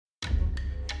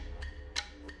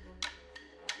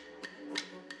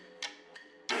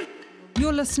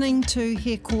You're listening to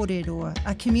He Kōrero,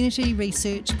 a community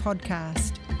research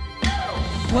podcast.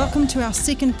 Welcome to our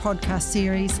second podcast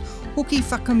series, Hoki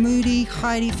Whakamuri,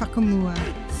 Haere Whakamua,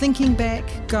 Thinking Back,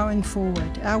 Going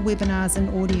Forward, our webinars in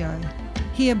audio.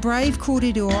 Hear brave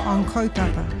kōrero on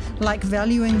kaupapa, like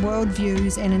valuing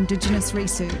worldviews and Indigenous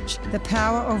research, the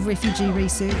power of refugee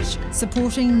research,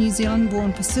 supporting New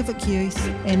Zealand-born Pacific youth,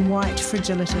 and white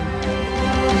fragility.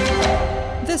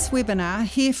 This webinar,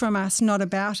 Hear From Us, Not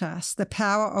About Us, the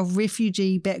power of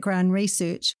refugee background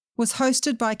research, was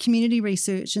hosted by Community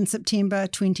Research in September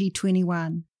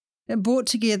 2021. It brought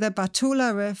together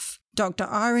Batula Riff, Dr.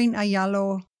 Irene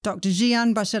Ayalo, Dr.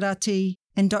 Gian Basharati,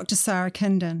 and Dr. Sarah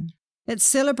Kindon. It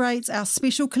celebrates our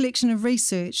special collection of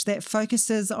research that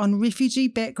focuses on refugee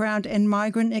background and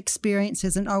migrant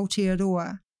experiences in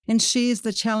Aotearoa and shares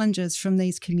the challenges from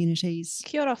these communities.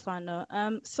 Kia ora whānau.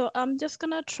 So I'm just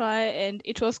going to try, and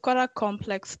it was quite a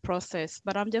complex process,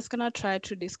 but I'm just going to try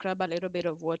to describe a little bit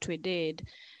of what we did.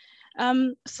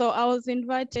 So I was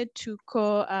invited to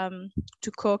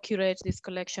co-curate this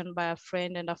collection by a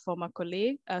friend and a former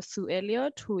colleague, Sue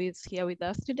Elliott, who is here with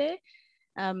us today.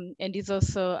 And is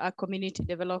also a community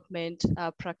development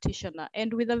practitioner,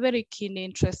 and with a very keen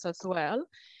interest as well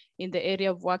in the area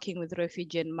of working with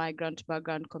refugee and migrant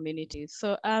background communities.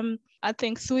 So I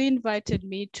think Sue invited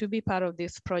me to be part of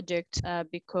this project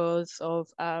because of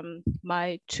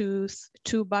my two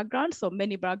backgrounds, so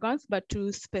many backgrounds, but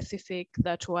two specific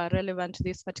that were relevant to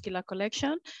this particular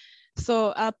collection.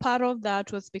 So part of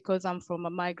that was because I'm from a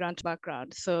migrant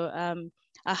background. So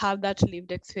I have that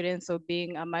lived experience of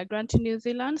being a migrant in New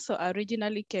Zealand. So I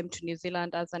originally came to New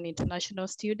Zealand as an international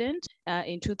student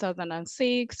in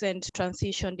 2006 and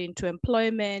transitioned into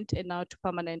employment and now to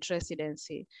permanent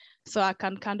residency. So I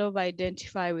can kind of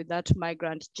identify with that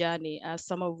migrant journey,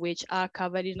 some of which are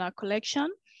covered in our collection.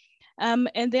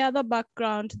 And the other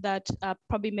background that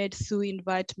probably made Sue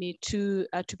invite me to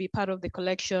be part of the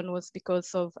collection was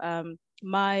because of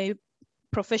my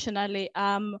professionally,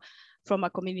 from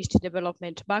a community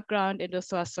development background and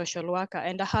also a social worker.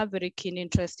 And I have very keen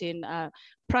interest in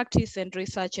practice and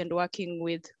research and working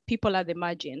with people at the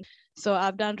margin. So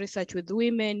I've done research with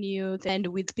women, youth, and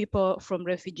with people from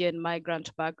refugee and migrant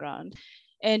background.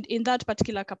 And in that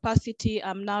particular capacity,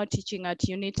 I'm now teaching at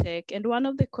Unitec. And one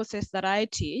of the courses that I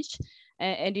teach,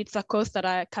 and it's a course that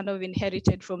I kind of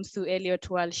inherited from Sue Elliott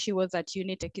while she was at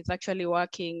Unitec, is actually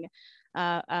working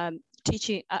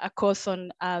teaching a course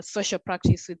on social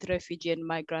practice with refugee and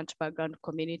migrant background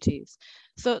communities.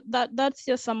 So that's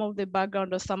just some of the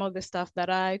background or some of the stuff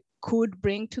that I could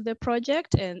bring to the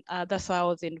project. And that's why I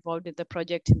was involved in the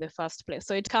project in the first place.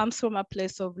 So it comes from a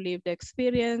place of lived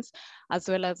experience, as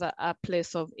well as a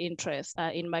place of interest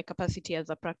in my capacity as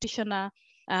a practitioner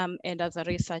and as a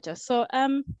researcher. So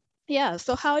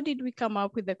so how did we come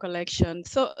up with the collection?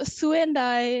 So Sue and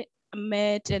I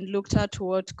met and looked at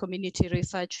what community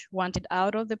research wanted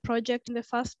out of the project in the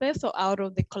first place, or out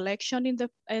of the collection in the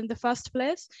first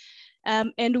place.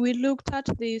 And we looked at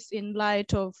this in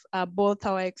light of both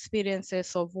our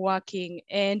experiences of working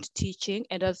and teaching,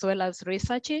 and as well as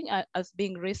researching as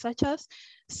being researchers.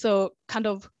 So kind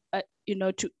of,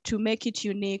 to make it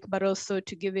unique, but also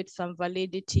to give it some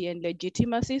validity and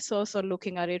legitimacy. So also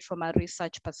looking at it from a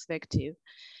research perspective.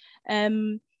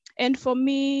 And for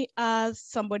me,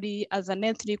 as an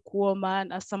ethnic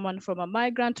woman, as someone from a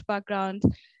migrant background,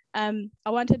 I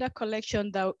wanted a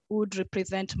collection that would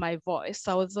represent my voice.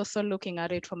 So I was also looking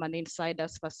at it from an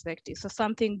insider's perspective. So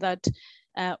something that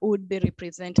would be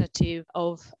representative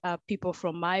of people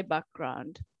from my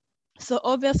background. So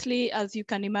obviously, as you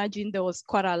can imagine, there was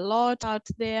quite a lot out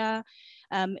there,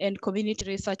 and community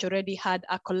research already had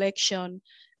a collection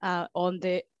on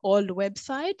the old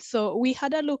website. So we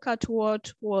had a look at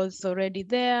what was already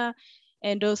there,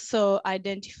 and also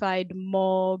identified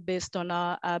more based on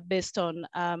other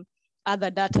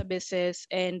databases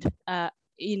and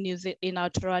in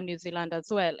Aotearoa, New Zealand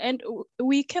as well. And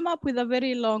we came up with a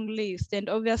very long list, and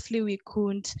obviously we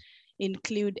couldn't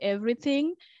include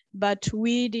everything, but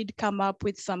we did come up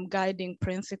with some guiding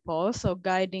principles or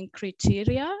guiding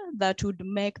criteria that would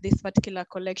make this particular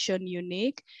collection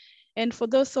unique. And for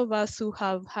those of us who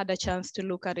have had a chance to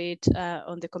look at it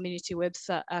on the community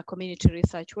website, community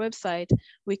research website,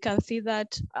 we can see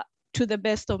that to the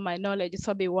best of my knowledge, it's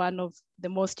probably one of the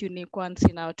most unique ones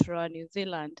in Aotearoa, New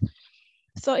Zealand.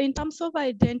 So in terms of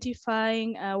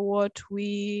identifying what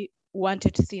we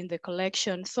wanted to see in the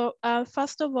collection, so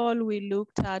first of all, we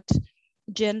looked at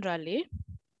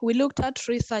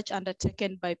research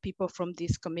undertaken by people from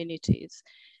these communities.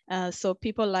 So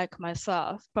people like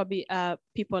myself, probably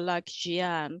people like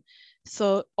Gian,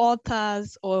 So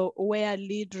authors or where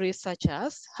lead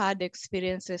researchers had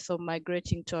experiences of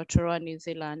migrating to Aotearoa, New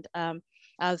Zealand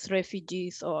as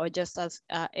refugees or just as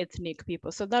ethnic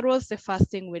people. So that was the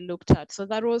first thing we looked at. So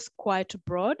that was quite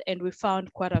broad, and we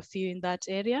found quite a few in that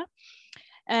area.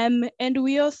 And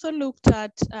we also looked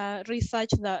at research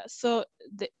that,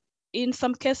 in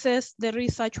some cases, the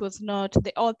research was not,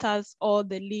 the authors or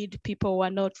the lead people were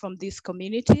not from this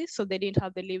community, so they didn't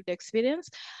have the lived experience.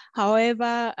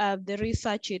 However, the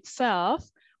research itself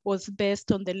was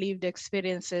based on the lived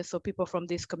experiences of people from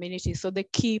this community. So the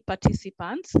key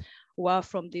participants were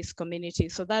from this community.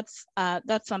 So that's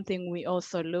something we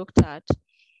also looked at.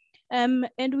 And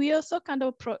we also kind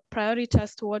of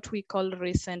prioritized what we call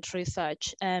recent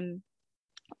research.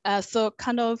 So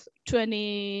kind of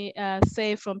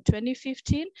say from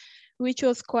 2015, which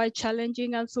was quite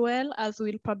challenging as well, as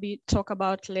we'll probably talk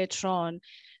about later on.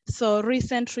 So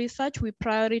recent research, we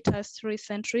prioritized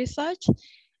recent research.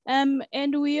 And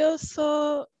we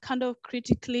also kind of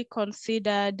critically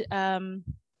considered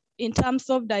in terms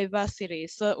of diversity.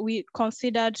 So we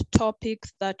considered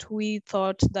topics that we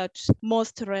thought that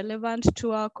most relevant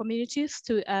to our communities,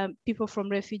 to people from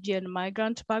refugee and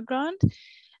migrant background.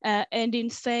 And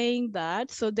in saying that,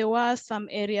 so there were some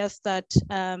areas that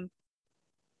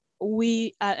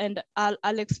and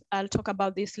I'll talk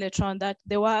about this later on, that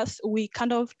we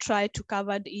kind of tried to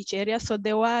cover each area. So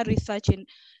there were research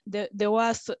there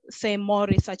was, say, more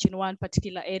research in one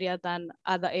particular area than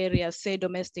other areas, say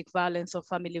domestic violence or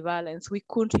family violence. We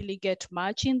couldn't really get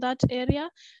much in that area.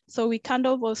 So we kind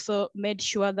of also made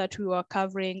sure that we were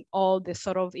covering all the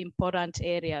sort of important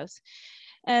areas.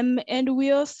 And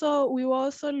we were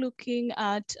also looking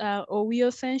at, or we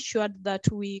also ensured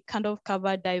that we kind of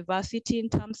cover diversity in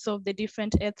terms of the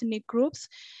different ethnic groups.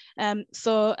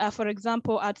 So for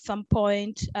example, at some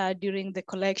point during the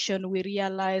collection, we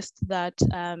realized that,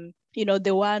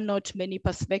 there were not many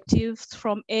perspectives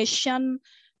from Asian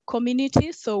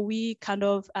communities. So we kind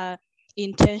of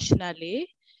intentionally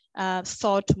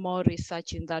sought more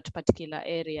research in that particular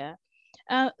area.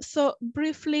 So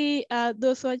briefly,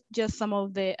 those were just some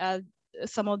of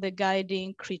the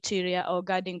guiding criteria or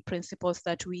guiding principles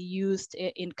that we used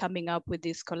in coming up with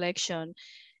this collection.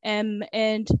 And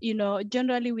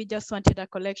generally, we just wanted a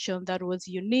collection that was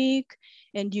unique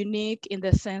in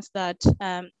the sense that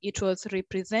it was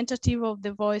representative of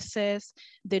the voices,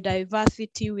 the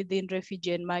diversity within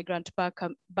refugee and migrant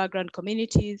background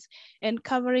communities, and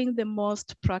covering the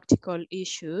most practical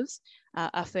issues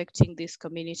affecting these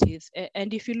communities.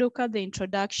 And if you look at the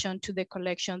introduction to the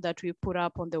collection that we put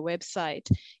up on the website,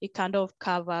 it kind of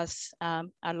covers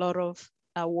a lot of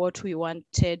what we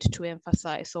wanted to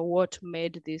emphasize, or what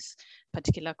made this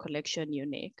particular collection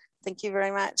unique. Thank you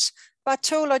very much.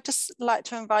 Batul, I'd just like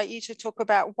to invite you to talk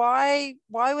about why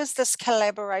was this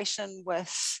collaboration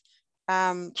with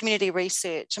community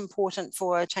research important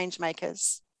for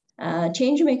changemakers?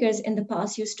 Changemakers in the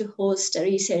past used to host a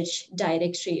research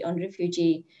directory on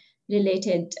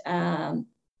refugee-related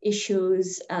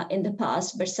issues in the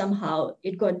past, but somehow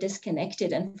it got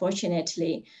disconnected,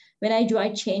 unfortunately. When I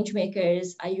joined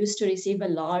Changemakers, I used to receive a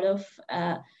lot of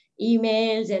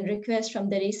emails and requests from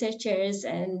the researchers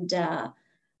and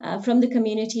from the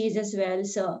communities as well.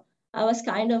 So I was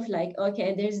kind of like,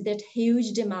 okay, there's that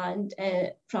huge demand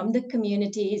from the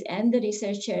communities and the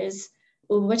researchers.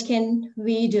 What can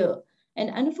we do? And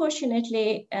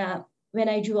unfortunately, when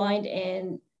I joined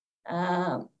in,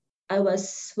 I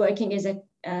was working as an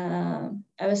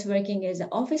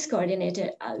office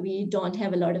coordinator. We don't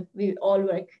have we all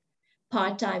work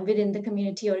part-time within the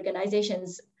community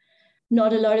organizations,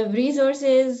 not a lot of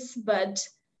resources, but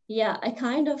yeah, I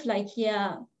kind of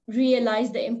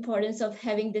realized the importance of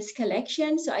having this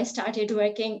collection. So I started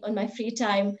working on my free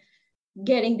time,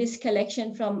 getting this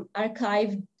collection from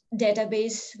archive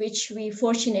database, which we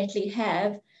fortunately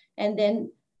have. And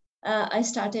then I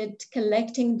started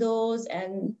collecting those,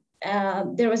 and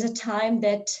there was a time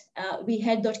that we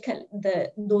had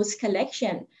those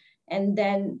collection, and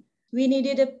then we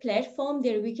needed a platform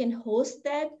there we can host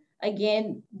that.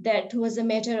 Again, that was a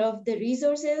matter of the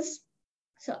resources.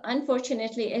 So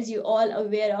unfortunately, as you all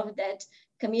aware of, that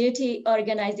community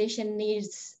organization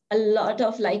needs a lot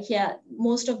of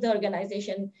most of the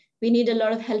organization, we need a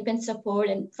lot of help and support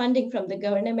and funding from the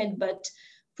government. But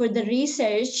for the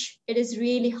research, it is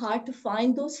really hard to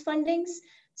find those fundings.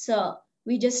 So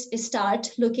we just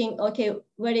start looking, okay,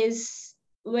 what is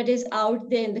out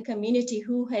there in the community,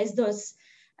 who has those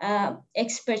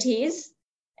expertise,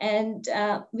 and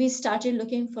we started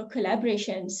looking for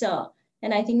collaboration.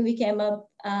 And I think we came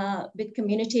up with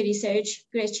community research.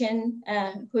 Gretchen,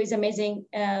 who is amazing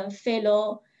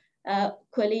fellow,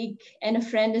 colleague and a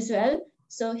friend as well.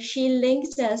 So she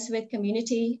linked us with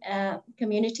community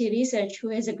research,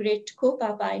 who is a great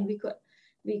co-papa, and we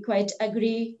quite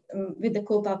agree with the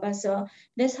co-papa. So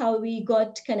that's how we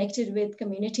got connected with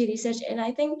community research. And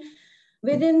I think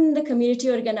within the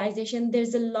community organization,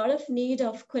 there's a lot of need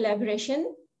of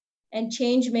collaboration, and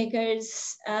change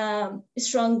makers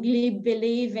strongly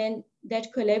believe in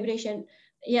that collaboration.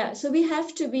 Yeah, so we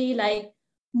have to be like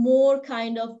more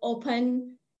kind of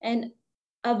open and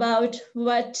about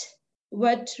what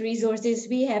resources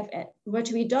we have,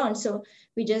 what we don't. So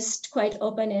we just quite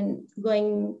open and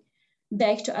going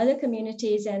back to other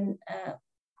communities and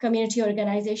community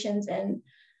organizations. And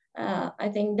I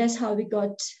think that's how we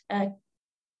got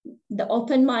the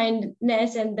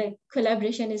open-mindedness, and the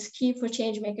collaboration is key for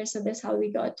change makers. So that's how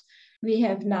we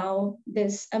have now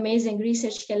this amazing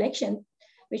research collection,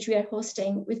 which we are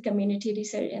hosting with community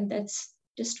research. And that's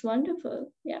just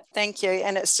wonderful. Yeah. Thank you.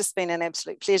 And it's just been an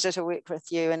absolute pleasure to work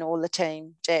with you and all the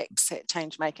team, Jax at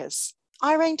Changemakers.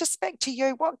 Irene, just back to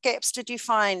you. What gaps did you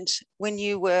find when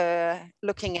you were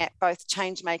looking at both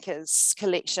Changemakers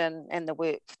collection and the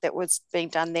work that was being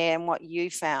done there, and what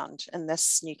you found in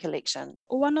this new collection?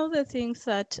 One of the things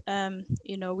that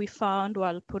we found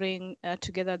while putting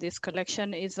together this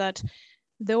collection is that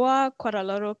there were quite a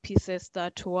lot of pieces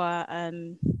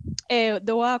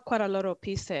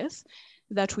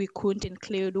that we couldn't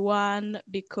include. One,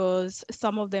 because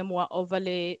some of them were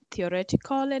overly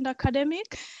theoretical and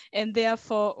academic, and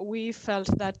therefore we felt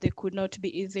that they could not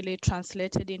be easily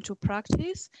translated into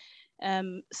practice.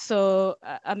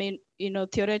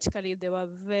 Theoretically, they were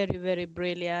very, very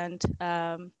brilliant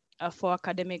for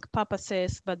academic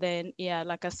purposes, but then,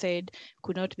 like I said,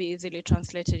 could not be easily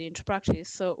translated into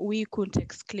practice. So we couldn't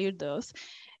exclude those.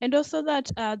 And also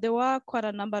that there were quite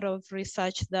a number of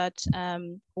research that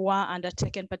were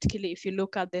undertaken, particularly if you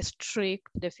look at the strict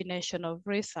definition of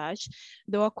research.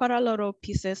 There were quite a lot of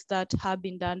pieces that have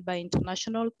been done by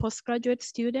international postgraduate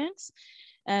students,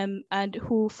 and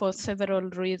who, for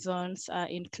several reasons,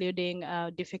 including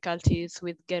difficulties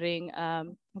with getting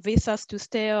visas to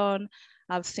stay on,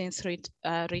 have since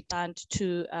returned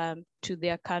to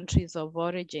their countries of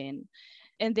origin.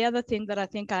 And the other thing that I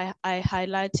think I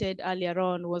highlighted earlier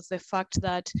on was the fact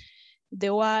that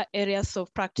there were areas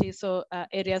of practice, or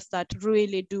areas that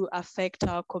really do affect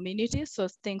our communities. So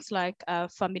things like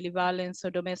family violence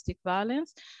or domestic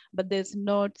violence, but there's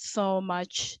not so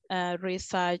much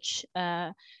research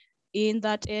in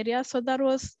that area. So that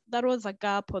was a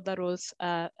gap, or that was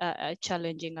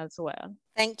challenging as well.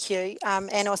 Thank you.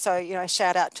 And also,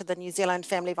 shout out to the New Zealand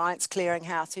Family Violence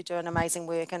Clearinghouse, who do an amazing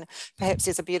work, and perhaps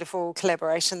there's a beautiful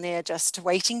collaboration there just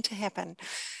waiting to happen.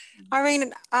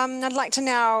 Irene, I'd like to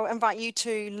now invite you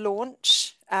to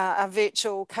launch a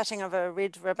virtual cutting of a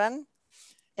red ribbon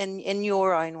in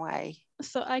your own way.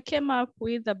 So I came up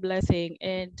with a blessing,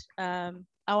 and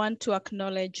I want to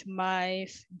acknowledge my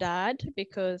dad,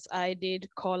 because I did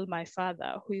call my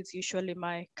father, who is usually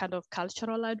my kind of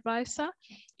cultural advisor.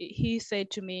 He said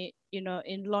to me,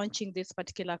 in launching this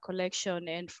particular collection,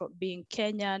 and for being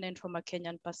Kenyan and from a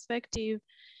Kenyan perspective,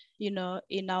 in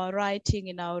our writing,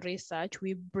 in our research,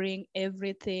 we bring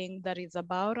everything that is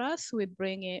about us. We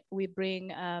bring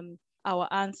our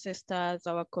ancestors,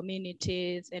 our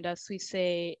communities, and as we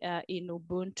say in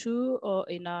Ubuntu, or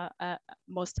in our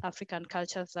most African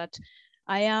cultures, that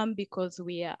I am because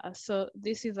we are. So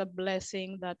this is a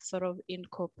blessing that sort of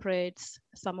incorporates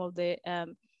some of the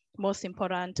most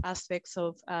important aspects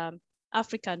of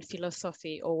African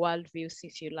philosophy, or worldviews,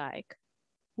 if you like.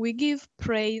 We give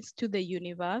praise to the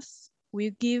universe.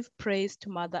 We give praise to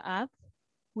Mother Earth.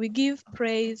 We give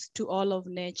praise to all of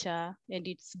nature and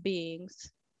its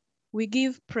beings. We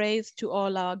give praise to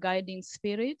all our guiding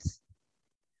spirits.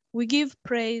 We give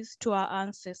praise to our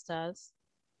ancestors.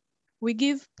 We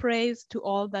give praise to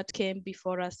all that came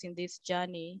before us in this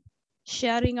journey,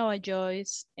 sharing our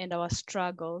joys and our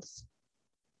struggles.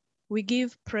 We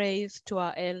give praise to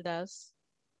our elders.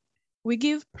 We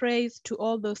give praise to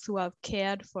all those who have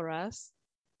cared for us,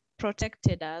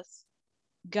 protected us,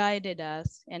 guided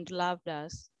us, and loved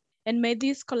us. And may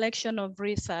this collection of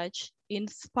research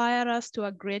inspire us to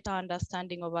a greater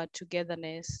understanding of our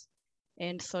togetherness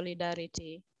and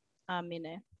solidarity.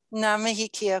 Amen. Ngā mihi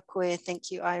kia koe.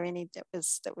 Thank you, Irene.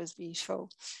 That was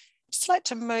beautiful. I'd just like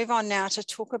to move on now to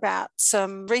talk about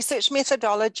some research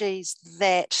methodologies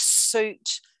that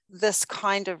suit this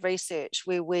kind of research,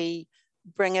 where we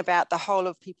bring about the whole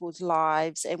of people's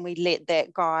lives and we let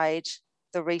that guide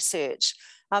the research.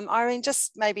 Irene,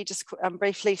 just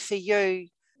briefly for you,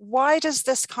 why does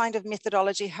this kind of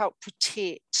methodology help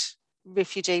protect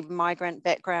refugee migrant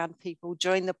background people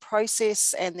during the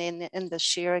process and then in the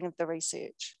sharing of the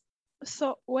research?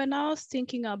 So when I was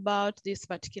thinking about this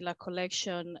particular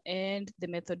collection and the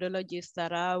methodologies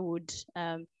that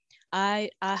I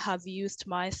have used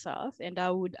myself and I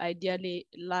would ideally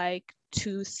like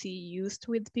to see used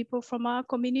with people from our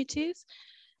communities,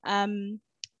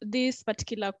 this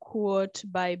particular quote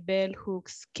by Bell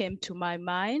Hooks came to my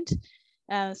mind.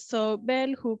 So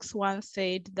Bell Hooks once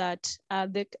said that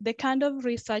the kind of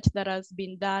research that has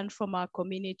been done from our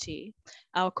community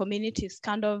is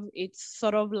kind of, it's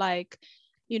sort of like,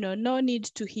 no need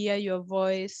to hear your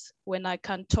voice. When I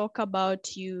can talk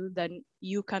about you, then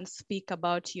you can speak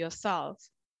about yourself.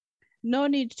 No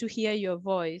need to hear your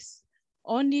voice.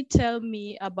 Only tell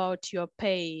me about your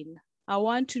pain. I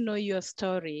want to know your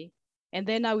story. And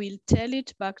then I will tell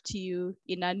it back to you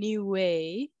in a new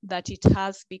way that it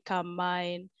has become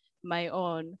mine, my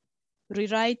own.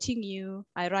 Rewriting you,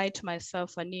 I write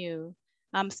myself anew.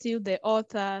 I'm still the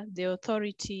author, the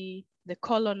authority, the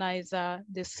colonizer,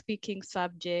 the speaking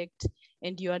subject,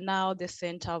 and you are now the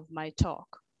center of my talk.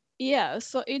 Yeah,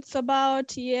 so it's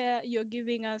about, you're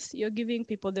giving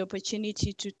people the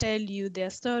opportunity to tell you their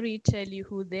story, tell you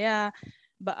who they are,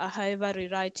 but however,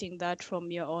 rewriting that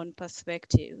from your own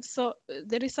perspective. So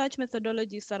the research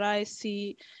methodologies that I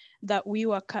see that we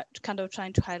were kind of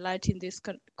trying to highlight in this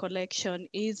collection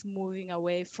is moving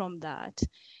away from that.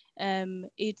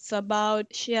 It's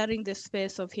about sharing the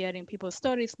space of hearing people's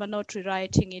stories, but not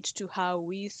rewriting it to how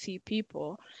we see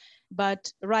people,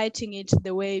 but writing it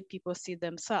the way people see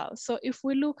themselves. So if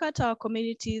we look at our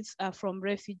communities from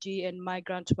refugee and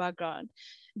migrant background,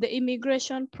 the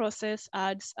immigration process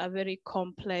adds a very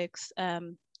complex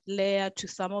layer to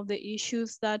some of the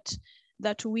issues that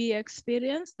we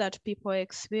experience, that people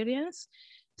experience.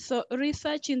 So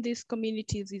research in these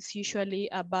communities is usually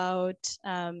about,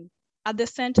 at the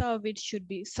center of it should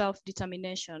be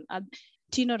self-determination.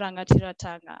 Tino rangatira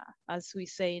tanga, as we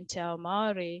say in Te Ao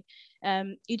Maori.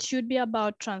 It should be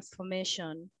about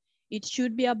transformation. It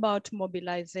should be about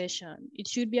mobilization. It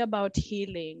should be about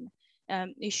healing.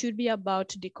 It should be about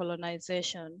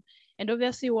decolonization. And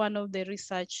obviously one of the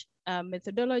research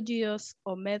methodologies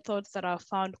or methods that are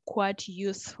found quite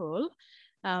useful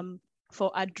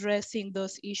for addressing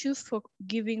those issues, for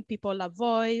giving people a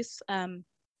voice,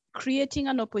 creating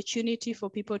an opportunity for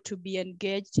people to be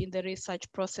engaged in the research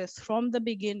process from the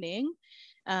beginning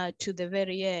to the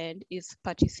very end, is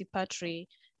participatory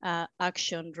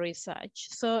action research.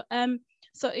 So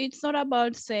it's not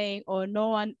about saying, oh, no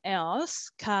one else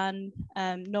can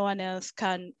come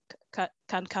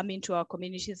into our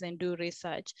communities and do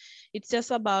research. It's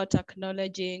just about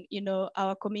acknowledging,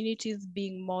 our communities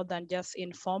being more than just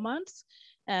informants,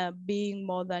 being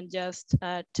more than just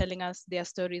telling us their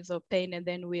stories of pain and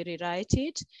then we rewrite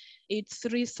it. It's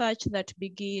research that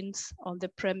begins on the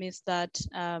premise that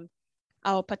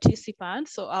our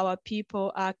participants, so our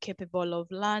people, are capable of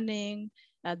learning,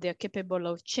 they're capable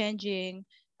of changing,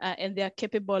 and they're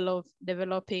capable of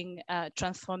developing,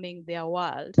 transforming their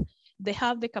world. They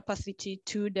have the capacity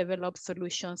to develop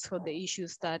solutions for the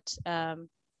issues that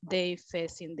they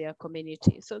face in their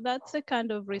community. So that's the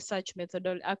kind of research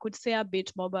methodology. I could say a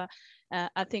bit more, but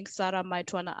I think Sarah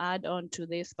might want to add on to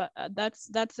this, but that's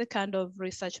the kind of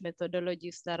research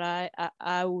methodologies that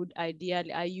I would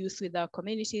ideally use with our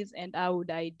communities, and I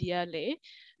would ideally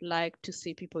like to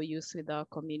see people use with our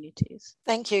communities.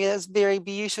 Thank you, that's very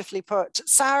beautifully put.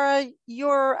 Sarah,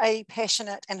 you're a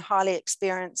passionate and highly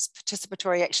experienced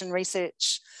participatory action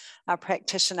research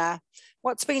practitioner.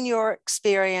 What's been your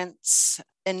experience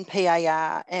in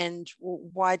PAR, and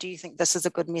why do you think this is a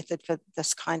good method for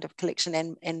this kind of collection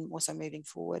and also moving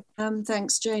forward?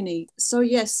 Thanks, Janie. So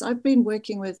yes, I've been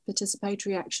working with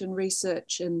participatory action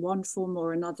research in one form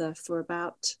or another for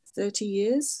about 30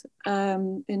 years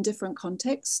in different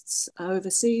contexts,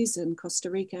 overseas in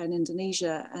Costa Rica and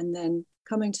Indonesia, and then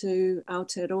coming to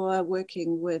Aotearoa,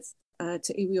 working with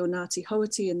Te Iwi o Ngāti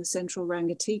Hauiti in the central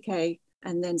Rangitikei,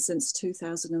 and then since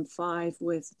 2005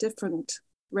 with different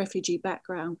refugee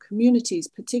background communities,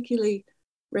 particularly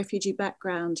refugee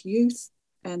background youth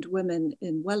and women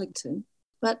in Wellington,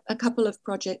 but a couple of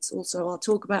projects also I'll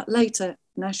talk about later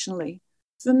nationally.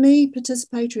 For me,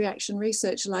 participatory action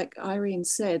research, like Irene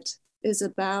said, is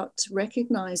about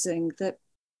recognizing that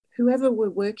whoever we're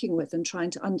working with and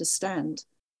trying to understand,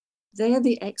 they're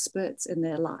the experts in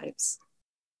their lives.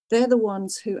 They're the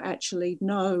ones who actually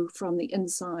know from the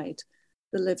inside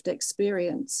the lived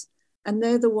experience. And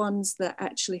they're the ones that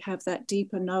actually have that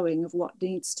deeper knowing of what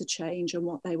needs to change and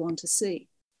what they want to see.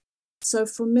 So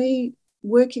for me,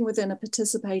 working within a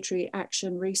participatory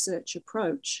action research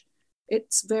approach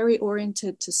It's very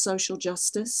oriented to social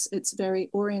justice. It's very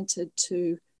oriented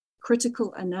to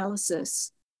critical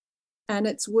analysis. And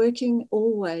it's working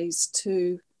always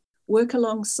to work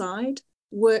alongside,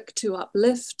 work to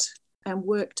uplift, and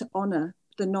work to honor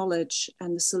the knowledge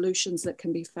and the solutions that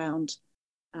can be found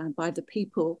by the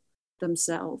people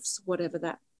themselves, whatever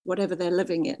they're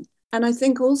living in. And I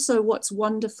think also what's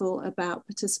wonderful about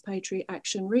participatory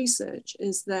action research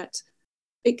is that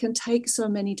it can take so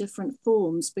many different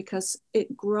forms because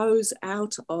it grows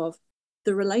out of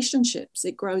the relationships,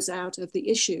 it grows out of the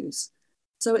issues.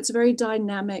 So it's very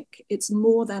dynamic. It's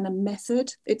more than a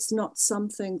method. It's not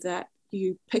something that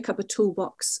you pick up a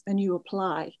toolbox and you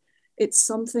apply. It's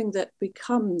something that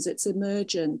becomes, it's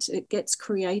emergent, it gets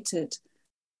created,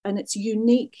 and it's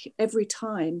unique every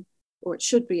time, or it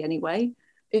should be anyway,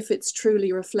 if it's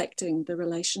truly reflecting the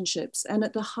relationships. And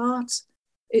at the heart,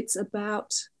 it's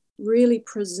about really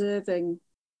preserving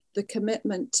the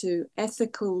commitment to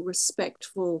ethical,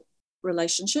 respectful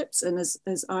relationships. And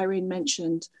as Irene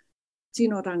mentioned,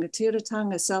 tino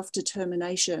rangatiratanga,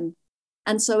 self-determination.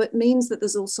 And so it means that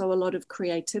there's also a lot of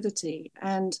creativity.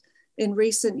 And in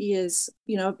recent years,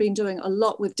 I've been doing a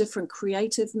lot with different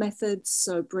creative methods.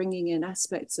 So bringing in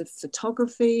aspects of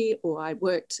photography, or I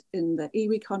worked in the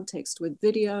iwi context with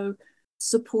video,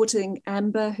 supporting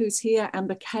Amber, who's here,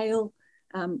 Amber Kale,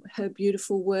 her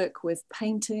beautiful work with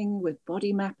painting, with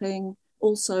body mapping,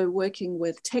 also working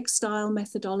with textile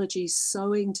methodologies,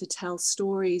 sewing to tell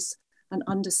stories and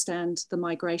understand the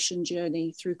migration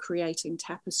journey through creating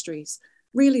tapestries.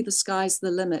 Really, the sky's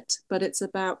the limit, but it's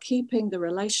about keeping the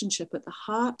relationship at the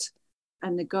heart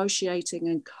and negotiating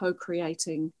and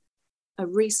co-creating a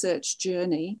research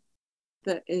journey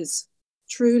that is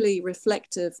truly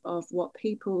reflective of what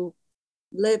people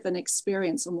live and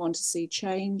experience and want to see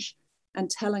change, and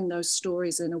telling those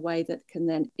stories in a way that can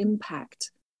then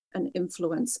impact and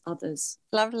influence others.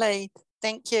 Lovely,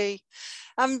 thank you.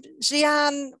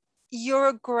 Jian, you're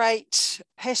a great,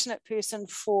 passionate person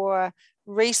for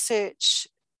research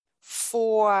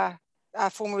for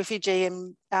former refugee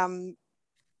and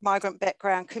migrant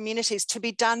background communities to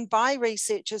be done by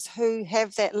researchers who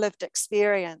have that lived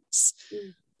experience.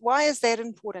 Why is that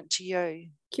important to you?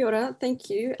 Kia ora, thank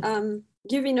you.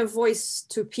 Giving a voice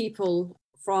to people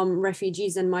from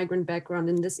refugees and migrant background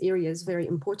in this area is very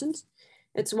important.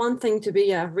 It's one thing to be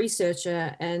a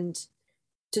researcher and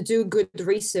to do good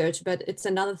research, but it's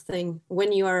another thing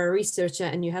when you are a researcher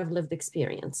and you have lived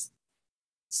experience.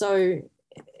 So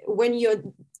when you're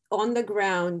on the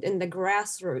ground in the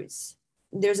grassroots,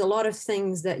 there's a lot of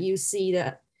things that you see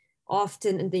that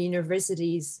often in the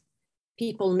universities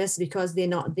people miss because they're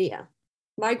not there.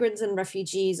 Migrants and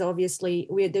refugees, obviously,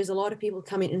 there's a lot of people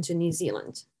coming into New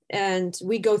Zealand, and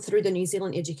we go through the New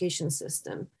Zealand education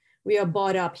system. We are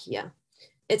brought up here.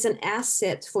 It's an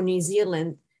asset for New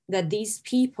Zealand that these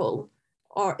people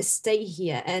stay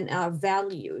here and are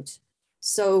valued.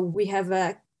 So we have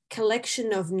a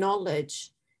collection of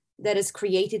knowledge that is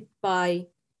created by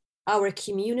our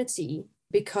community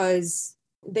because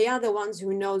they are the ones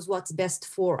who knows what's best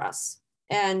for us.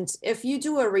 And if you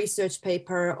do a research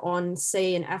paper on,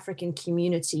 say, an African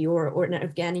community or an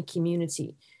Afghani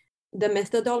community, the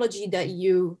methodology that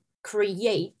you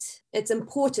create, it's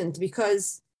important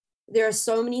because there are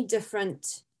so many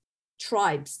different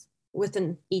tribes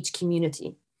within each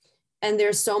community. And there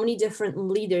are so many different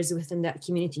leaders within that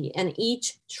community, and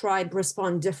each tribe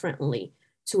responds differently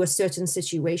to a certain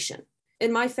situation.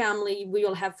 In my family, we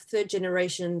will have third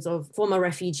generations of former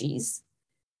refugees.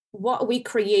 What we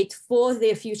create for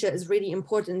their future is really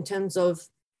important in terms of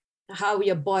how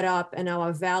we are brought up and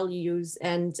our values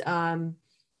and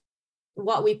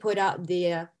what we put out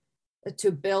there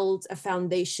to build a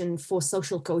foundation for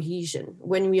social cohesion.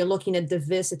 When we are looking at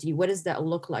diversity, what does that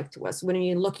look like to us? When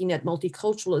we're looking at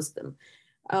multiculturalism,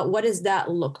 what does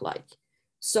that look like?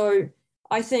 So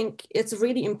I think it's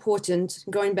really important,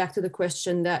 going back to the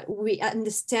question, that we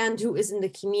understand who is in the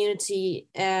community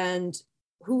and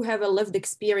who have a lived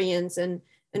experience and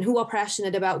who are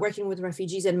passionate about working with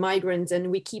refugees and migrants,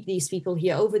 and we keep these people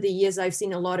here. Over the years, I've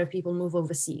seen a lot of people move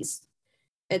overseas.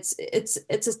 It's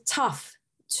tough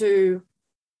to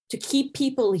keep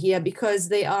people here because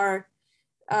they are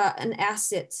an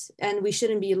asset and we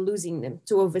shouldn't be losing them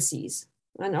to overseas.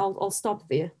 And I'll stop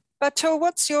there. Batul,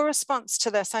 what's your response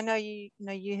to this? I know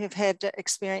you have had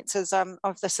experiences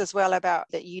of this as well,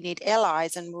 about that you need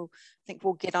allies, and I think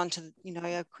we'll get onto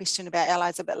a question about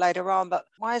allies a bit later on. But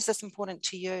why is this important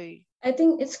to you? I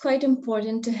think it's quite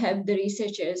important to have the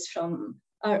researchers from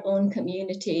our own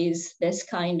communities. There's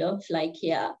kind of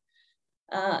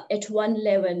at one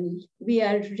level, we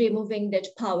are removing that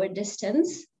power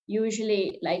distance.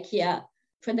 Usually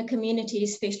for the community,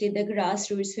 especially the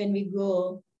grassroots, when we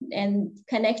go and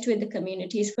connect with the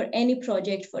communities for any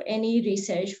project, for any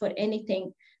research, for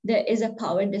anything, there is a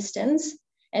power distance.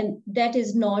 And that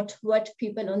is not what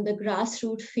people on the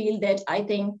grassroots feel. That I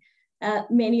think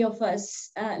many of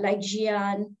us, like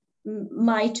Jian,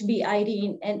 might be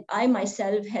Irene, and I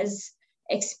myself has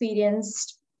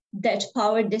experienced that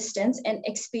power distance and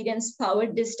experienced power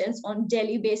distance on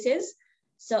daily basis.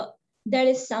 So that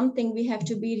is something we have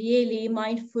to be really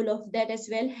mindful of that as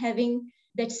well. Having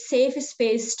that safe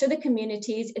space to the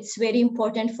communities, it's very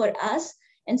important for us.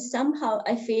 And somehow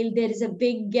I feel there is a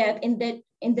big gap in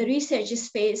the research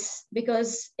space,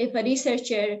 because if a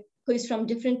researcher who is from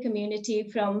different community,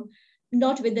 from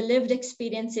not with the lived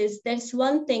experiences, that's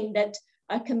one thing that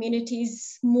our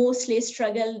communities mostly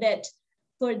struggle, that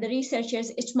for the researchers,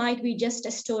 it might be just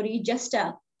a story, just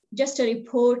a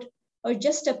report, or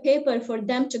just a paper for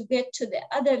them to get to the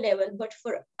other level. But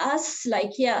for us,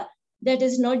 like, yeah, that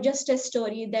is not just a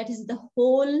story, that is the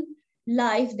whole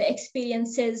life, the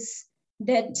experiences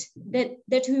that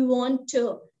we want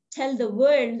to tell the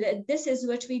world that this is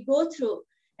what we go through.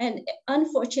 And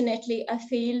unfortunately, I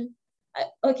feel,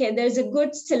 okay, there's a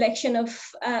good selection of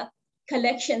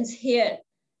collections here.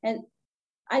 And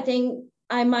I think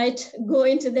I might go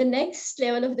into the next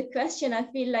level of the question. I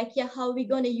feel like, yeah, how are we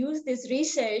going to use this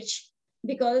research?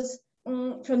 Because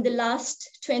from the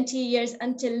last 20 years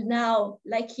until now,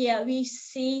 like, yeah, we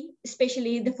see,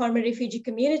 especially the former refugee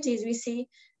communities, we see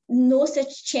no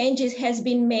such changes has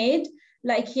been made.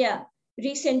 Like, yeah,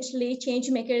 recently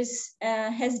Changemakers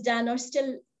has done or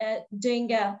still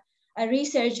doing a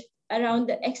research around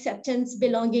the acceptance,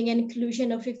 belonging, and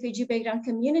inclusion of refugee background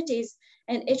communities.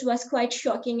 And it was quite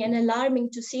shocking and alarming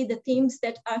to see the themes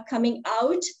that are coming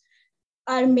out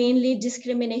are mainly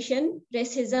discrimination,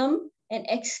 racism, and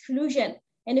exclusion.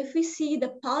 And if we see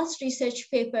the past research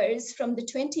papers from the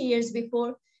 20 years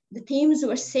before, the themes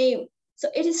were same. So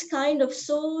it is kind of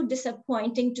so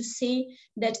disappointing to see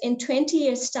that in 20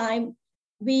 years' time,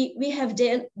 we have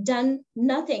done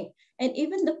nothing. And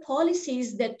even the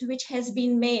policies which has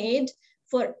been made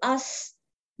for us,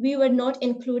 we were not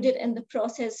included in the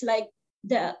process, like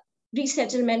the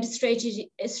resettlement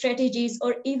strategies,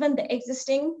 or even the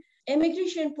existing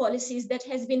immigration policies that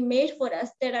has been made for us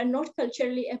that are not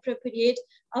culturally appropriate.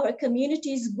 Our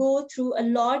communities go through a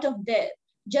lot of that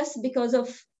just because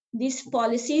of these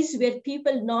policies, where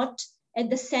people not at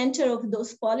the center of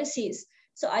those policies.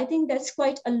 So I think that's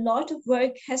quite a lot of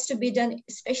work has to be done,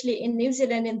 especially in New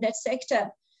Zealand in that sector,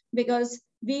 because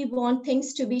we want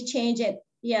things to be changed.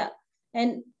 Yeah.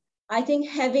 And I think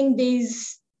having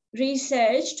these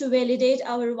research to validate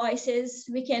our voices,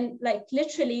 we can like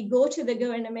literally go to the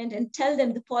government and tell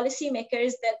them, the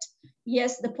policymakers, that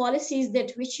yes, the policies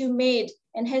that which you made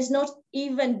and has not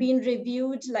even been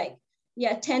reviewed, like,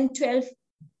 yeah, 10, 12,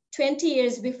 20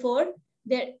 years before,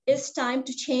 there is time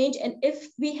to change. And if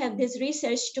we have this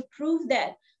research to prove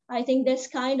that, I think that's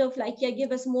kind of like, yeah,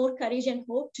 give us more courage and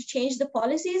hope to change the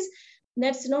policies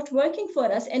that's not working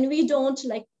for us. And we don't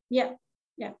like, yeah,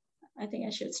 I think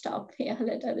I should stop. Yeah,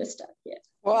 let others stop. Yeah.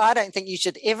 Well, I don't think you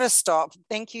should ever stop.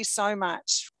 Thank you so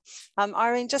much.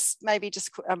 Irene, just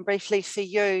briefly for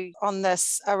you on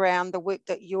this, around the work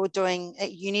that you're doing at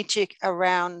Unitec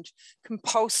around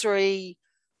compulsory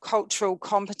cultural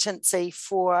competency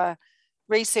for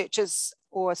researchers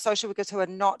or social workers who are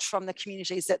not from the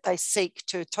communities that they seek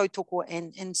to tautoko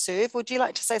and serve. Would you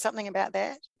like to say something about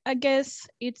that? I guess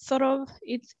it's sort of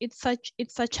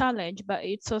it's a challenge, but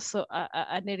it's also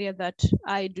an area that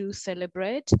I do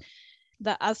celebrate.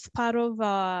 That as part of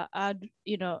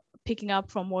picking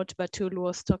up from what Batul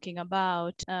was talking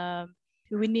about,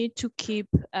 we need to keep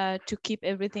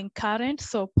everything current.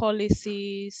 So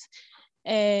policies,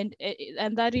 and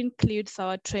that includes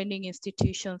our training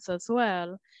institutions as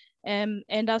well. And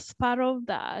as part of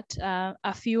that,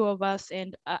 a few of us,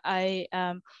 and I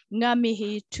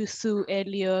Ngamihi Tusu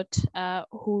Elliott,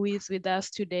 who is with us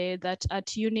today, that at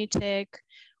Unitec,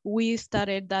 we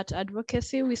started that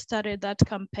advocacy, we started that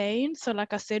campaign. So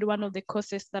like I said, one of the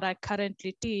courses that I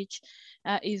currently teach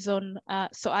is on,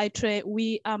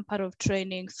 we are part of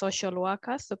training social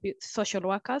workers,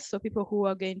 so people who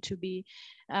are going to be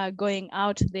going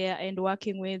out there and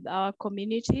working with our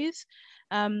communities.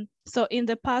 So in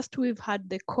the past, we've had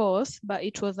the course, but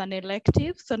it was an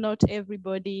elective. So not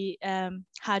everybody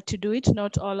had to do it.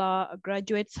 Not all our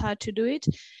graduates had to do it.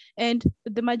 And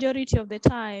the majority of the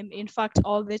time, in fact,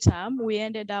 all the time, we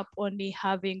ended up only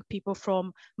having people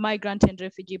from migrant and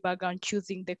refugee background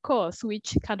choosing the course,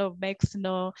 which kind of makes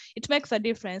a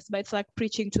difference, but it's like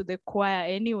preaching to the choir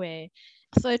anyway.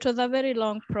 So it was a very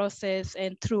long process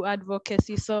and through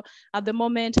advocacy. So at the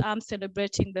moment, I'm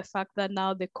celebrating the fact that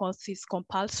now the course is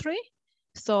compulsory.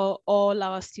 So all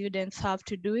our students have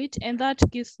to do it. And that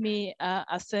gives me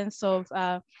a sense of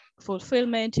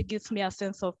fulfillment. It gives me a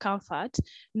sense of comfort,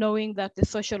 knowing that the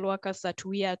social workers that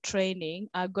we are training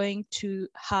are going to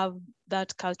have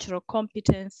that cultural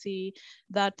competency,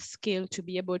 that skill to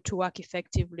be able to work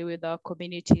effectively with our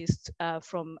communities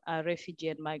from a refugee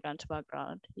and migrant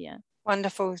background. Yeah.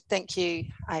 Wonderful. Thank you,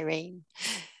 Irene.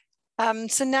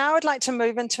 So now I'd like to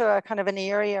move into a kind of an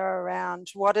area around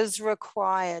what is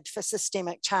required for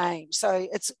systemic change. So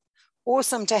it's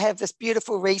awesome to have this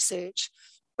beautiful research,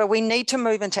 but we need to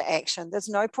move into action. There's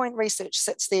no point research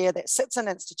sits there, that sits in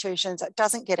institutions, that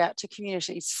doesn't get out to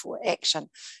communities for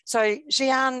action. So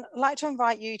Jian, I'd like to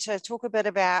invite you to talk a bit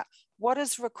about what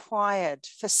is required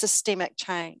for systemic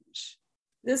change.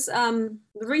 This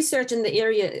research in the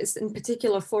area is in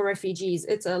particular for refugees.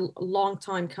 It's a long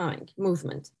time coming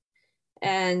movement.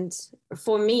 And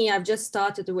for me, I've just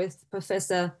started with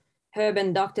Professor Herb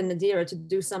and Dr. Nadira to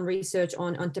do some research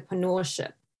on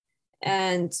entrepreneurship.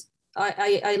 And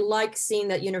I like seeing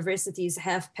that universities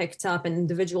have picked up and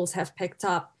individuals have picked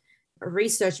up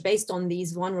research based on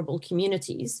these vulnerable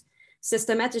communities.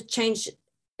 Systematic change,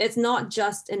 it's not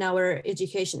just in our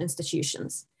education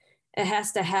institutions. It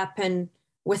has to happen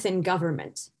within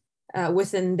government,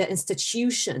 within the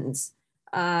institutions,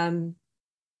 where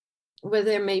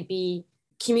there may be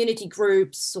community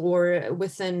groups or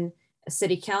within a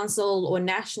city council or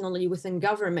nationally within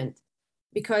government,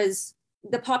 because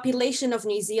the population of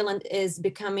New Zealand is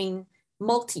becoming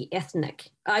multi-ethnic.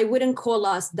 I wouldn't call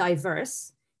us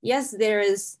diverse. Yes, there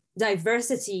is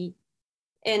diversity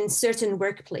in certain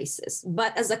workplaces,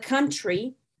 but as a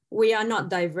country, we are not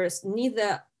diverse,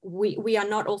 neither we are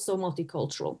not also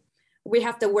multicultural. We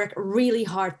have to work really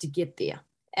hard to get there.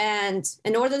 And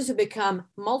in order to become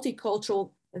multicultural,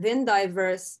 then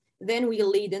diverse, then we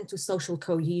lead into social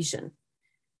cohesion.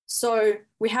 So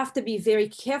we have to be very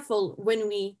careful when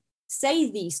we say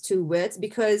these two words,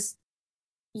 because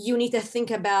you need to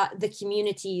think about the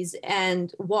communities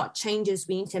and what changes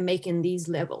we need to make in these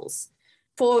levels.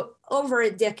 For over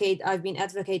a decade, I've been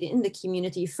advocating in the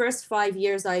community. First 5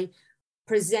 years, I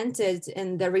presented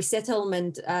in the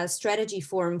Resettlement Strategy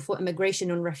Forum for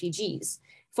Immigration and Refugees.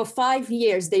 For 5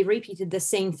 years, they repeated the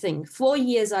same thing. 4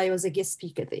 years, I was a guest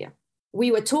speaker there.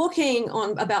 We were talking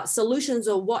about solutions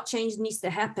or what change needs to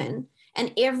happen.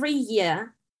 And every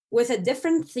year, with a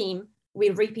different theme, we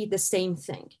repeat the same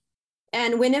thing.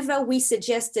 And whenever we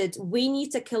suggested we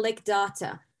need to collect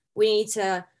data, we need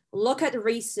to look at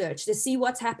research to see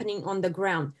what's happening on the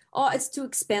ground. Oh, it's too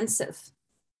expensive.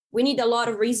 We need a lot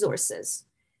of resources.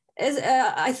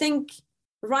 I think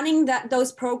running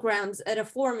those programs at a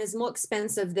forum is more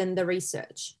expensive than the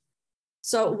research.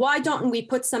 So why don't we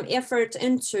put some effort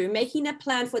into making a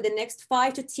plan for the next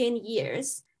 5 to 10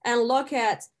 years and look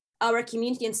at our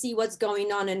community and see what's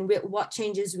going on and what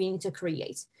changes we need to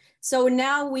create. So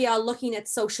now we are looking at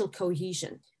social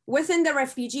cohesion. Within the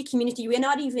refugee community, we're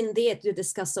not even there to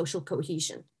discuss social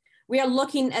cohesion. We are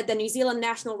looking at the New Zealand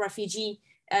National Refugee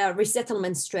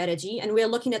Resettlement Strategy, and we're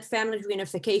looking at family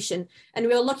reunification, and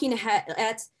we're looking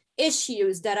at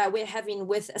issues that we're having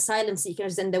with asylum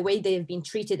seekers and the way they have been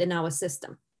treated in our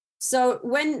system. So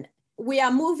when we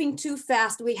are moving too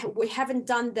fast, we haven't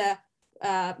done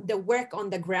the work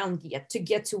on the ground yet to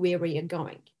get to where we are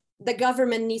going. The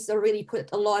government needs to really put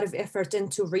a lot of effort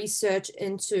into research,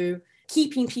 into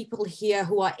keeping people here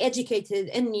who are educated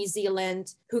in New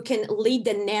Zealand, who can lead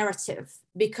the narrative,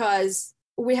 because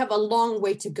we have a long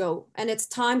way to go. And it's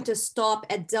time to stop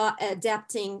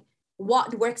adapting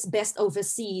what works best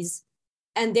overseas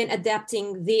and then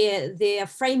adapting their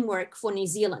framework for New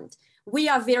Zealand. We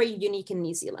are very unique in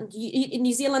New Zealand.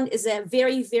 New Zealand is a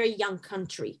very, very young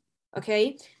country,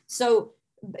 okay? So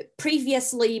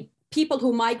previously, people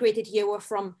who migrated here were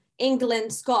from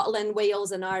England, Scotland,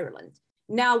 Wales, and Ireland.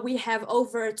 Now we have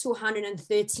over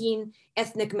 213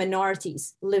 ethnic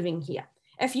minorities living here.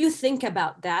 If you think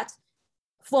about that,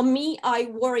 for me, I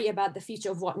worry about the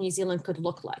future of what New Zealand could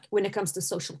look like when it comes to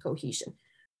social cohesion.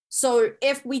 So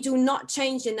if we do not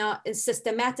change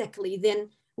systematically, then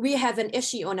we have an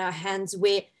issue on our hands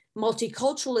where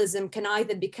multiculturalism can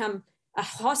either become a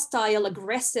hostile,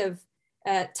 aggressive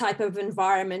type of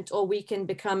environment, or we can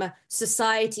become a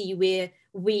society where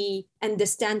we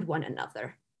understand one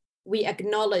another. We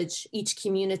acknowledge each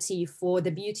community for the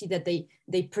beauty that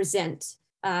they present.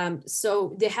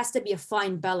 So there has to be a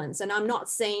fine balance. And I'm not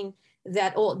saying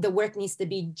that all the work needs to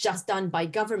be just done by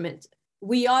government.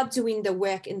 We are doing the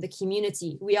work in the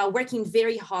community. We are working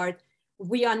very hard.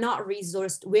 We are not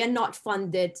resourced. We are not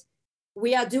funded.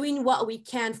 we are doing what we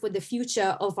can for the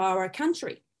future of our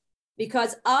country,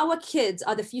 because our kids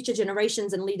are the future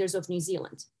generations and leaders of New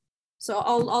Zealand. So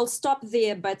I'll stop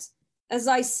there. But as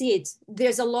I said,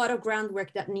 there's a lot of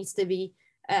groundwork that needs to be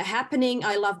happening.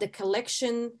 I love the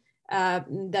collection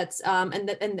that's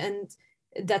happening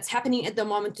at the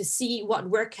moment, to see what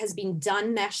work has been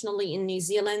done nationally in New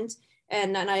Zealand.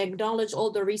 And I acknowledge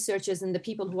all the researchers and the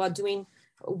people who are doing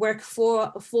work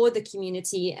for the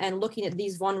community and looking at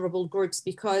these vulnerable groups,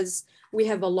 because we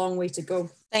have a long way to go.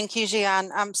 Thank you,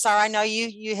 Gian. Sarah, I know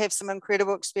you have some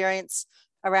incredible experience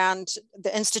around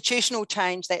the institutional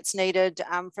change that's needed.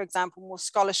 For example, more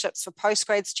scholarships for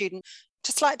postgrad students.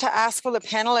 Just like to ask all the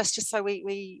panelists, just so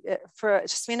we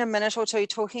spend a minute or two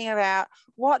talking about,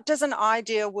 what does an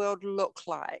ideal world look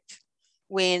like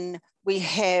when we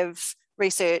have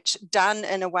research done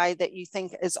in a way that you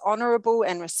think is honourable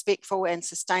and respectful and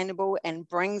sustainable and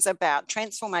brings about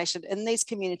transformation in these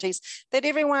communities that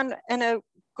everyone in a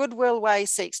goodwill way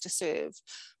seeks to serve?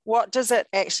 What does it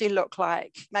actually look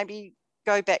like? Maybe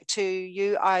go back to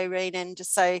you, Irene, and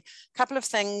just say a couple of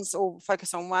things, or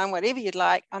focus on one, whatever you'd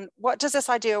like. What does this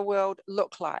ideal world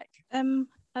look like?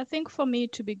 I think for me,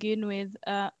 to begin with,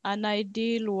 an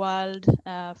ideal world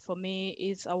for me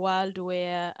is a world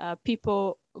where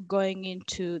people going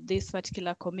into these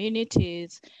particular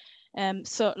communities.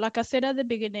 So like I said at the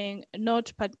beginning,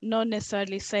 not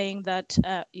necessarily saying that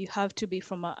you have to be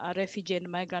from a refugee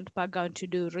and migrant background to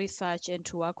do research and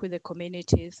to work with the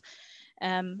communities.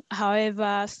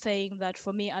 However, saying that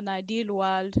for me, an ideal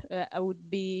world would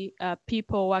be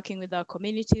people working with our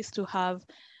communities to have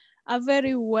a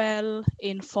very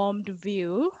well-informed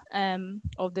view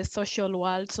of the social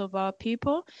worlds of our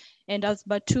people. And as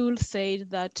Batul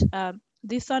said, that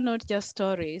these are not just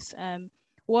stories.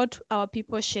 What our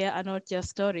people share are not just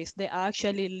stories, they are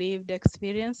actually lived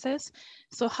experiences.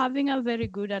 So having a very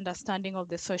good understanding of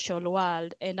the social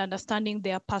world and understanding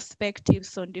their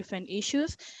perspectives on different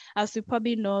issues, as you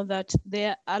probably know that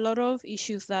there are a lot of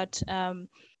issues that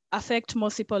affect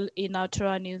most people in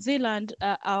Aotearoa New Zealand.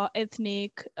 Our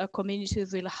ethnic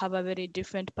communities will have a very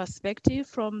different perspective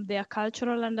from their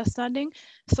cultural understanding.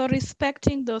 So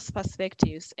respecting those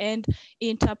perspectives and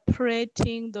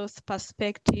interpreting those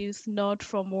perspectives, not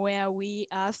from where we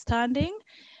are standing,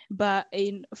 but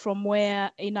from where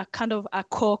in a kind of a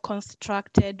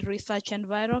co-constructed research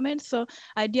environment. So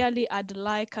ideally, I'd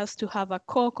like us to have a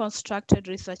co-constructed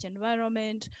research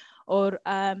environment, or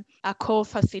a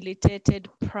co-facilitated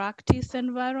practice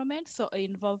environment, so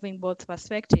involving both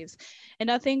perspectives.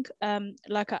 And I think,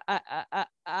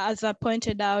 as I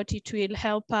pointed out, it will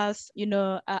help us,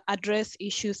 address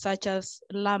issues such as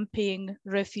lumping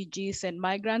refugees and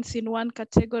migrants in one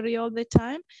category all the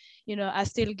time. I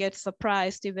still get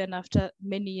surprised, even after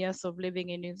many years of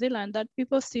living in New Zealand, that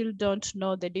people still don't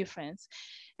know the difference.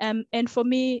 And for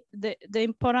me, the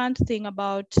important thing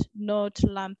about not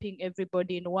lumping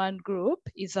everybody in one group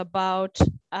is about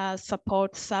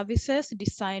support services,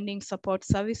 designing support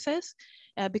services,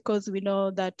 because we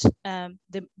know that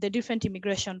the different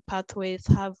immigration pathways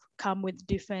have come with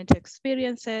different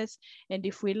experiences. And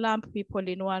if we lump people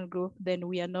in one group, then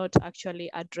we are not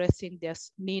actually addressing their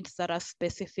needs that are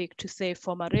specific to, say,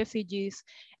 former refugees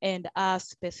and are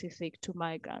specific to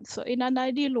migrants. So in an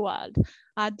ideal world,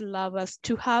 I'd love us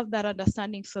to have that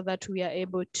understanding so that we are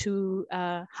able to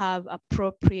have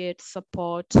appropriate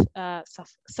support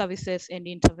services and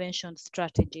intervention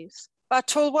strategies.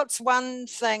 Batul, what's one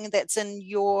thing that's in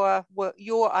your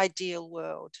ideal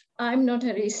world? I'm not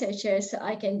a researcher, so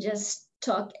I can just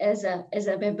talk as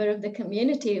a member of the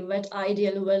community. What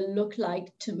ideal will look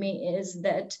like to me is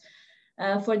that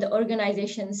for the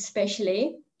organizations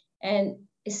especially, and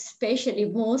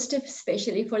most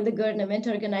especially for the government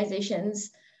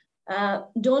organizations,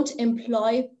 don't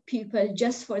employ people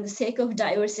just for the sake of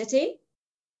diversity.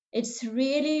 It's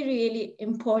really, really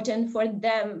important for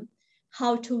them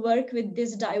how to work with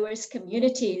these diverse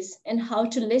communities and how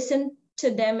to listen to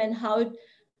them and how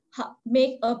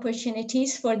make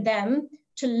opportunities for them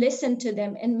to listen to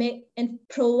them and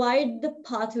provide the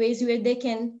pathways where they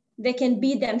can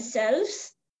be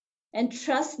themselves and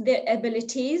trust their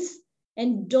abilities,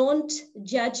 and don't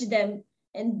judge them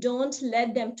and don't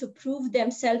let them to prove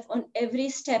themselves on every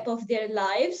step of their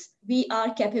lives. We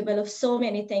are capable of so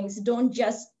many things. Don't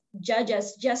just judge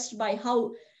us just by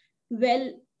how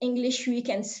well English we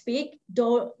can speak.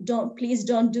 Please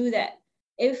don't do that.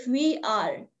 If we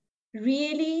are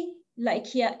really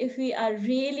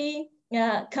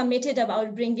committed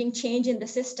about bringing change in the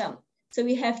system, so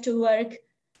we have to work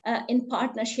in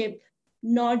partnership,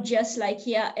 not just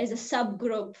as a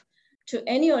subgroup to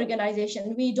any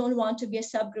organization, we don't want to be a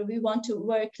subgroup. We want to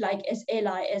work like as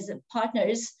ally, as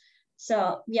partners.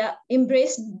 So yeah,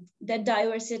 embrace the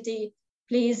diversity.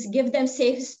 Please give them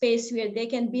safe space where they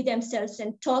can be themselves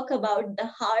and talk about the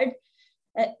hard,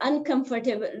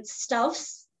 uncomfortable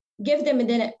stuffs. Give them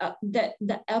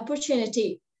the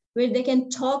opportunity where they can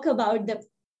talk about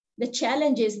the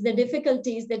challenges, the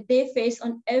difficulties that they face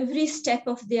on every step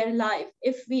of their life,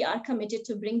 if we are committed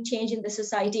to bring change in the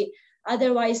society.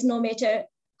 Otherwise, no matter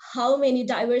how many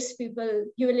diverse people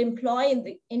you will employ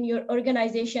in your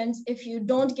organizations, if you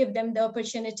don't give them the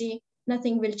opportunity,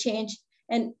 nothing will change.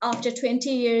 And after 20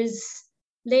 years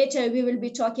later, we will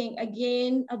be talking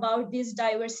again about this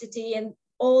diversity and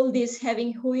all this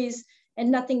having who is, and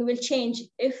nothing will change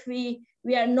if we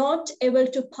are not able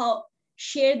to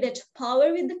share that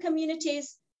power with the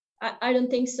communities. I don't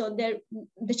think so.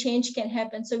 The change can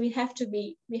happen. So we have to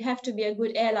be a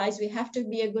good allies. We have to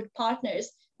be a good partners,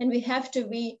 and we have to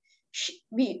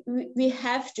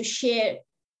share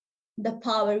the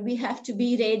power. We have to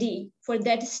be ready for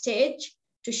that stage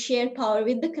to share power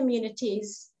with the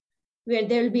communities, where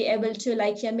they'll be able to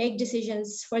make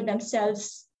decisions for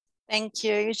themselves. Thank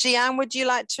you. Jian, would you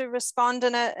like to respond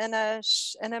in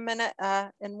a minute,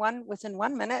 within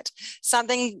 1 minute,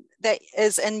 something that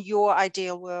is in your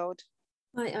ideal world?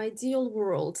 My ideal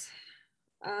world.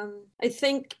 I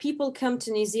think people come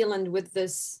to New Zealand with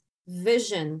this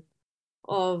vision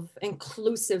of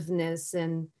inclusiveness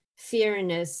and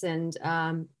fairness and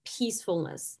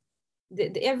peacefulness.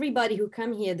 Everybody who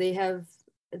come here, they have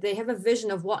a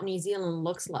vision of what New Zealand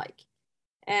looks like.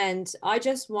 And I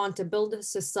just want to build a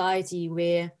society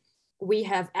where we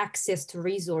have access to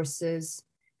resources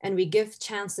and we give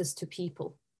chances to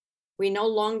people. We no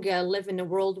longer live in a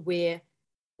world where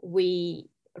we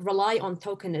rely on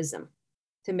tokenism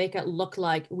to make it look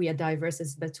like we are diverse,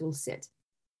 as Batul said.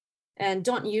 And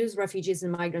don't use refugees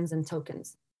and migrants and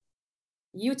tokens.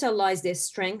 Utilize their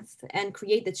strength and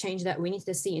create the change that we need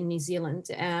to see in New Zealand,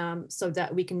 so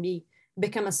that we can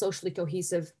become a socially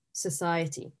cohesive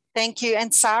society. Thank you.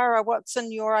 And Sarah, what's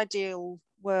in your ideal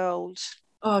world?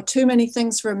 Oh, too many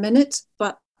things for a minute,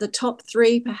 but the top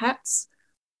three perhaps.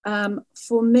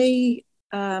 For me,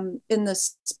 in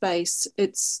this space,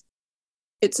 it's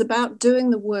about doing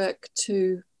the work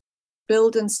to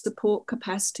build and support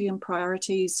capacity and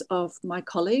priorities of my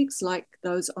colleagues, like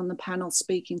those on the panel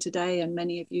speaking today and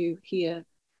many of you here.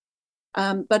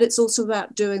 But it's also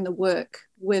about doing the work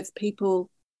with people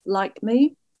like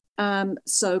me.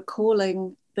 So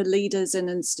calling the leaders and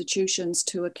institutions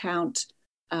to account,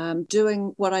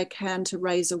 doing what I can to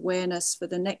raise awareness for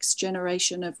the next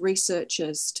generation of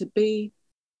researchers to be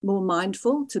more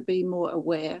mindful, to be more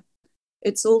aware.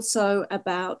 It's also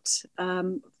about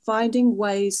finding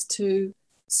ways to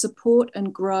support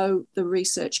and grow the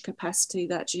research capacity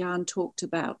that Jian talked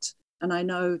about. And I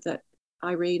know that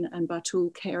Irene and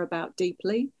Batul care about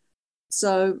deeply.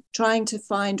 So trying to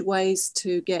find ways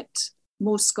to get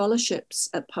more scholarships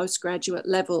at postgraduate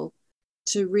level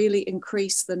to really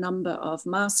increase the number of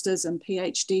masters and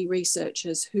PhD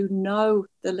researchers who know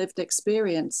the lived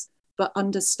experience, but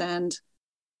understand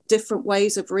different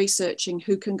ways of researching,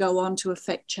 who can go on to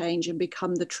affect change and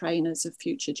become the trainers of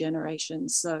future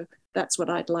generations. So that's what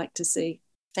I'd like to see.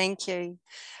 Thank you.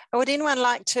 Would anyone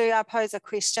like to pose a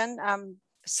question?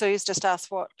 Sue's just asked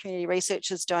what community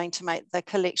research is doing to make the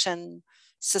collection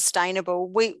sustainable.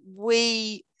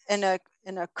 We in a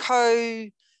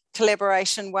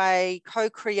co-collaboration way,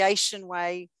 co-creation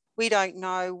way, we don't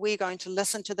know. We're going to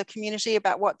listen to the community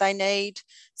about what they need.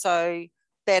 So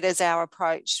that is our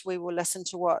approach. We will listen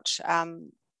to what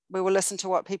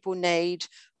people need.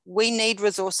 We need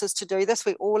resources to do this.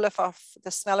 We all live off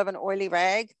the smell of an oily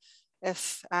rag.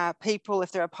 If there are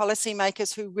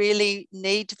policymakers who really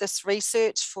need this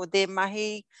research for their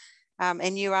mahi,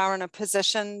 and you are in a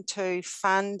position to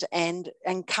fund and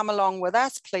come along with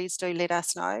us, please do let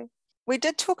us know. We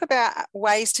did talk about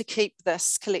ways to keep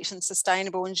this collection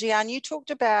sustainable. And Jian, you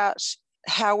talked about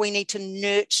how we need to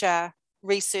nurture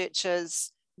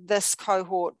researchers, this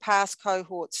cohort, past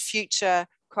cohorts, future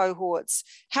cohorts.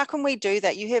 How can we do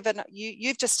that?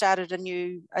 You've just started a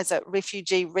new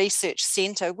refugee research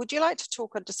centre. Would you like to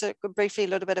talk just briefly a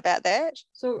little bit about that?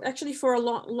 So actually for a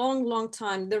long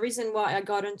time, the reason why I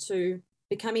got into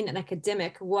becoming an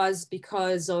academic was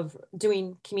because of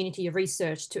doing community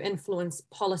research to influence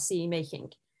policy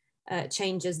making,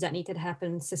 changes that need to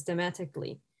happen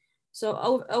systematically.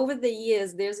 So over the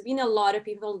years, there's been a lot of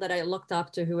people that I looked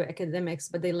up to who were academics,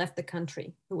 but they left the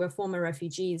country, who were former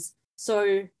refugees.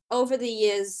 So over the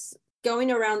years,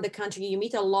 going around the country, you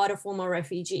meet a lot of former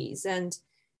refugees. And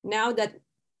now that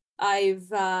I've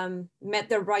met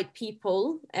the right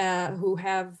people who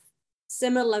have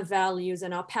similar values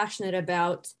and are passionate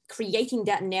about creating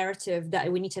that narrative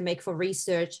that we need to make for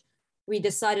research. We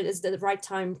decided it's the right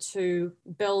time to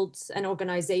build an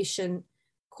organization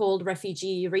called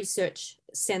Refugee Research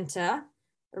Center,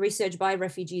 Research by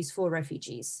Refugees for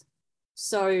Refugees.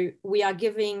 So we are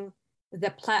giving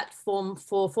the platform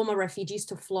for former refugees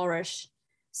to flourish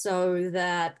so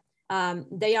that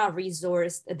they are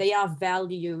resourced, they are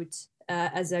valued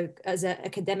as an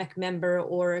academic member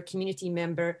or a community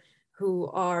member who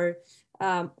are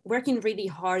working really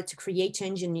hard to create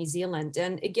change in New Zealand.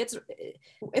 And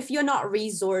if you're not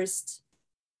resourced,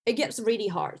 it gets really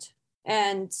hard.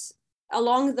 And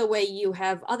along the way, you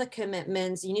have other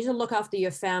commitments. You need to look after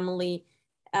your family.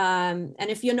 And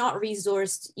if you're not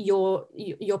resourced,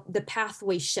 the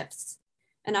pathway shifts.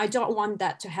 And I don't want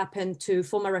that to happen to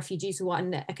former refugees who are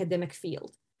in the academic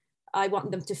field. I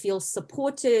want them to feel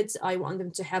supported. I want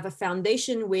them to have a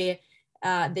foundation where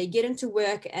they get into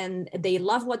work and they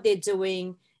love what they're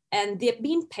doing and they're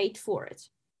being paid for it.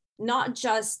 Not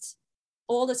just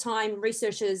all the time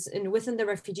researchers and within the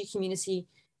refugee community,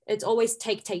 it's always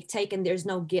take, and there's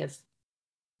no give.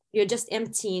 You're just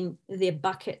emptying their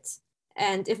bucket.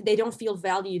 And if they don't feel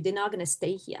valued, they're not going to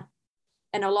stay here.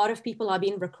 And a lot of people are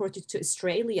being recruited to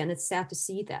Australia, and it's sad to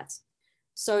see that.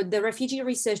 So the Refugee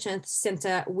Research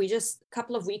Center, we just a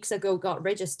couple of weeks ago got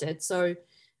registered. So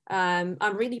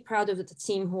I'm really proud of the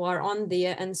team who are on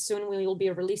there, and soon we will be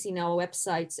releasing our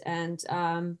website and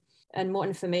more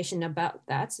information about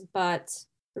that. But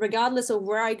regardless of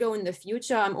where I go in the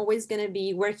future, I'm always going to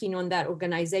be working on that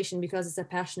organization because it's a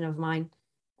passion of mine.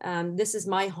 This is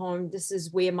my home. This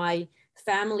is where my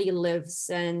family lives.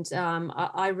 And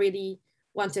I really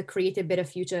want to create a better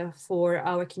future for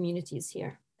our communities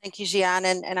here. Thank you, Gian.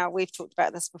 And we've talked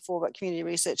about this before, but community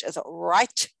research is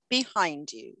right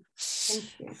behind you. Thank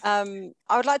you.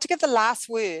 I would like to give the last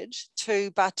word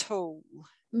to Batul.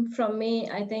 From me,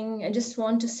 I think I just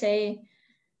want to say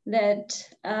that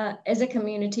as a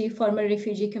community, former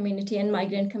refugee community and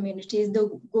migrant communities, they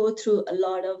go through a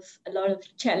lot of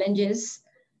challenges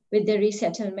with the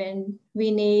resettlement.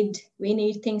 We need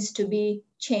things to be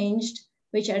changed,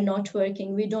 which are not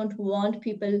working. We don't want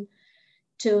people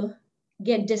to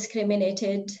get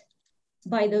discriminated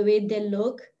by the way they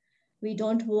look. We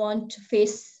don't want to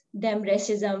face them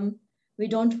racism. We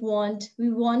want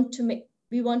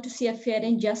to see a fair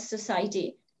and just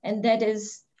society. And that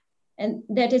is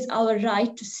our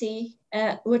right to see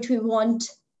what we want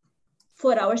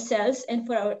for ourselves and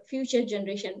for our future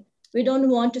generation. We don't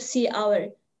want to see our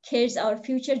kids, our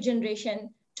future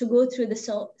generation, to go through the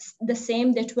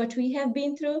same that what we have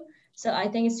been through. So I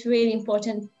think it's really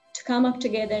important to come up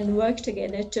together and work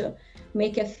together to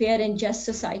make a fair and just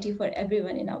society for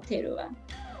everyone in Aotearoa.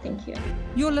 Thank you.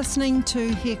 You're listening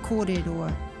to He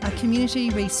Kōrero, a community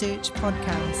research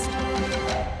podcast.